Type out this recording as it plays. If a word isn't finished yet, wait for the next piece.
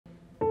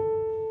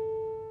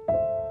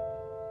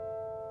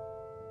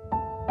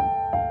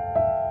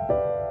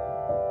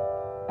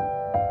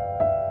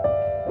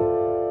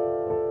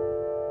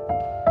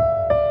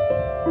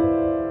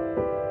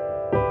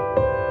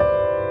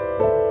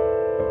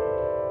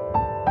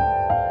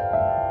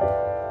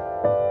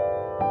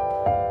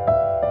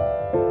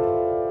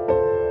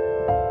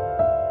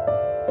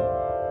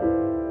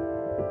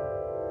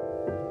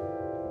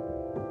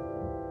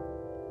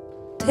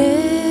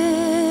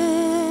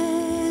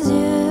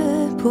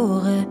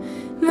pourrais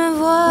me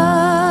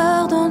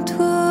voir dans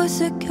tout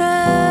ce que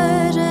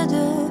j'ai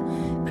de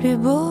plus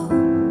beau.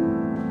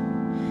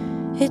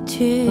 Et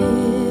tu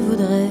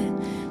voudrais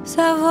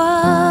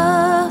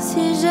savoir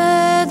si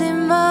j'ai des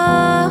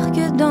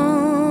marques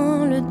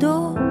dans le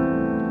dos,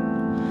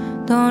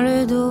 dans le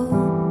dos,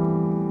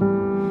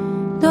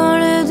 dans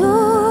le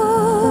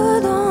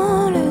dos,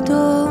 dans le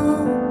dos.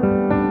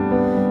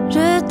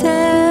 Je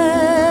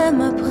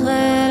t'aime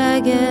après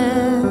la guerre.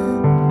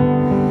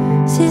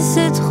 Si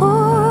c'est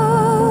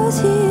trop,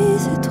 si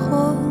c'est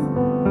trop,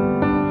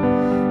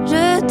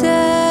 je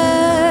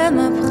t'aime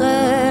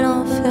après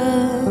l'enfer.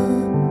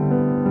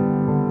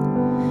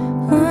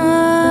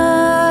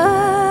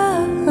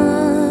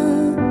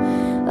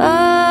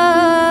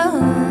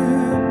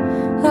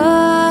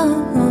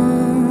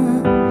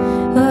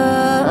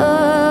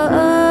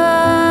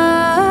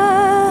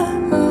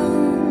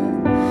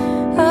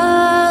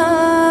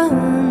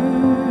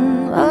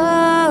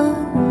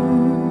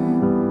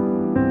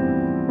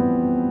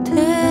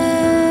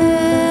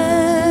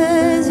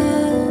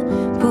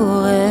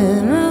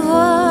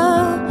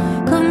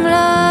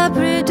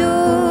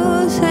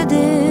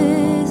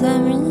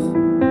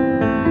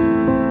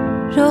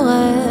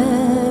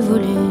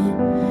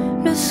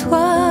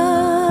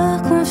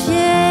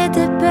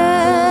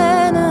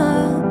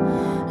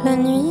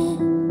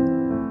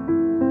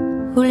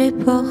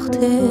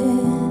 Porter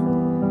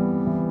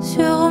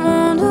sur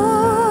mon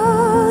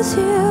dos,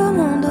 sur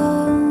mon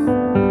dos.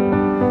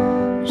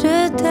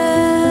 Je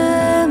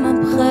t'aime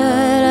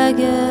après la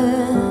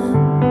guerre.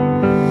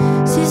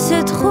 Si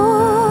c'est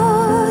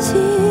trop,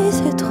 si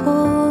c'est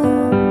trop,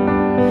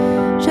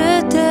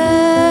 je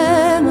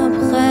t'aime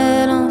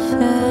après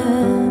l'enfer.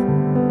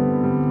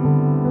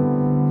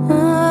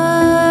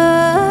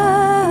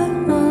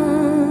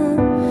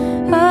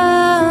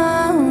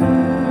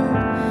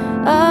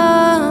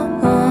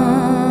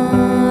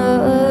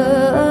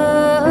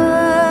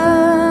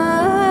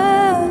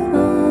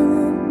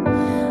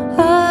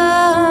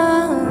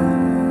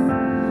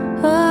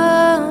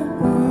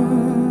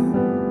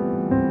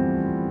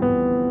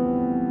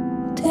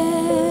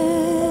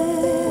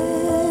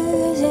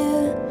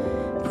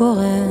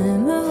 Pourrais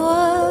me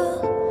voir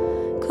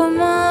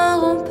comme un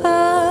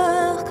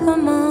rempart,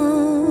 comme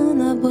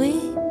un abri.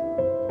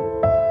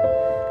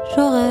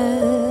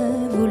 J'aurais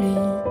voulu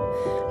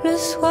le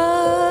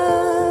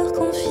soir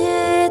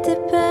confier tes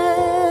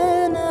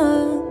peines,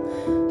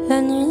 la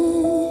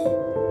nuit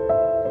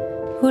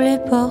vous les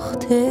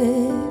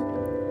porter